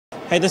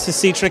Hey, this is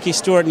C. Tricky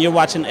Stewart, and you're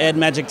watching Ed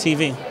Magic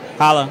TV.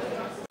 Holla.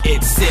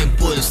 It's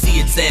simple to see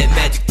it's Ed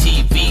Magic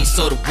TV,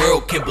 so the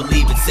world can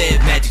believe it's Ed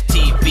Magic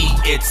TV.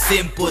 It's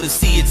simple to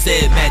see it's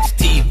Ed Magic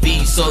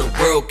TV, so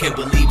the world can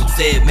believe it's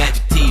Ed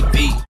Magic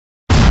TV.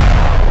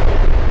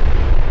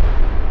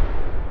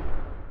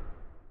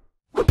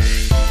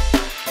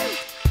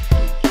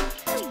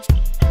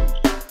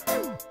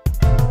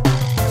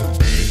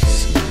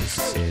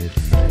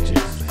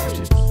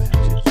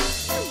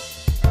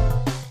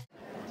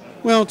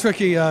 Well,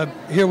 Tricky,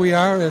 here we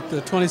are at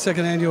the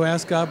 22nd Annual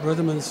ASCAP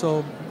Rhythm and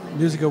Soul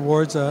Music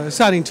Awards.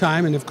 Exciting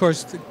time, and of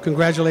course,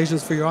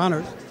 congratulations for your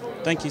honors.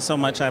 Thank you so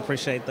much. I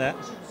appreciate that.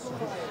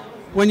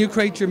 When you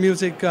create your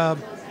music, a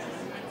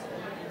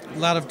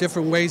lot of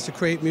different ways to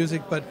create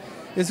music, but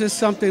is this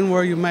something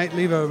where you might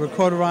leave a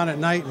recorder on at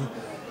night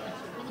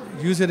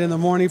and use it in the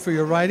morning for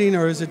your writing,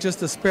 or is it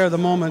just a spare the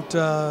moment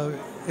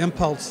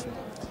impulse?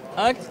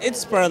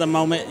 It's spur of the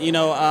moment. You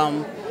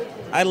know,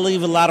 I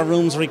leave a lot of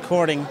rooms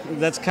recording.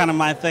 That's kind of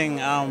my thing.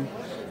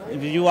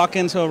 If you walk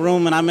into a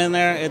room and I'm in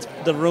there,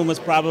 the room is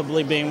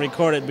probably being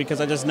recorded,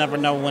 because I just never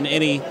know when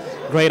any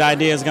great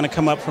idea is going to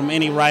come up from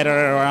any writer,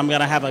 or I'm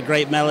going to have a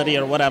great melody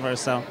or whatever.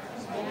 So,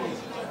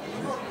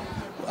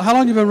 how long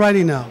have you been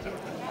writing now?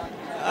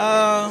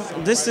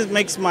 This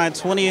makes my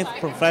 20th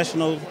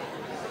professional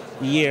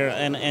year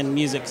in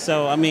music.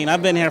 So, I mean,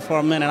 I've been here for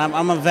a minute.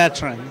 I'm a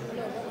veteran.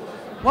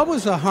 What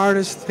was the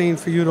hardest thing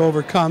for you to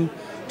overcome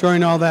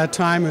during all that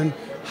time, and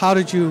how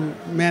did you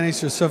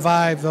manage to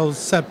survive those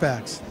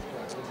setbacks?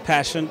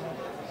 Passion,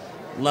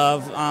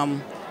 love.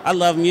 I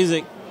love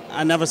music.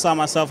 I never saw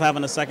myself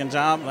having a second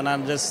job, and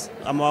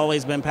I've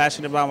always been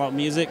passionate about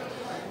music.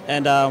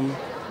 And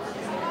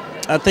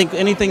I think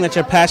anything that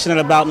you're passionate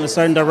about in a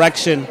certain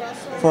direction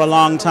for a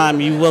long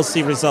time, you will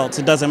see results.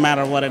 It doesn't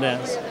matter what it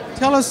is.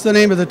 Tell us the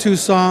name of the two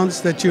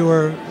songs that you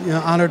were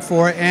honored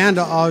for, and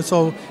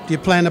also, do you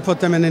plan to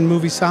put them in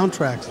movie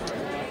soundtracks?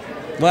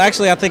 Well,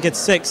 actually, I think it's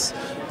 6,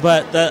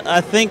 but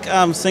I think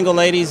Single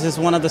Ladies is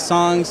one of the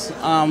songs.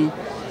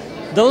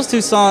 Those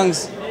two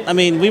songs, I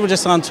mean, we were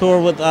just on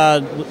tour with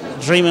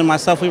Dream and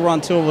myself. We were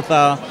on tour with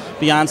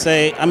with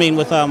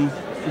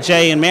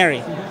Jay and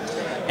Mary.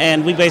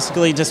 And we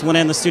basically just went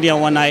in the studio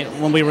one night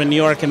when we were in New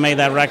York and made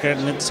that record,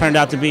 and it turned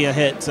out to be a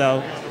hit,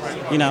 so,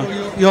 you know.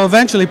 You'll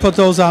eventually put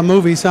those on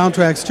movie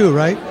soundtracks too,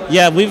 right?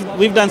 Yeah,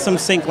 we've done some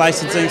sync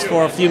licensings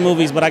for a few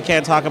movies, but I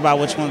can't talk about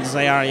which ones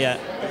they are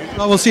yet.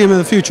 Well, we'll see them in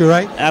the future,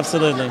 right?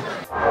 Absolutely.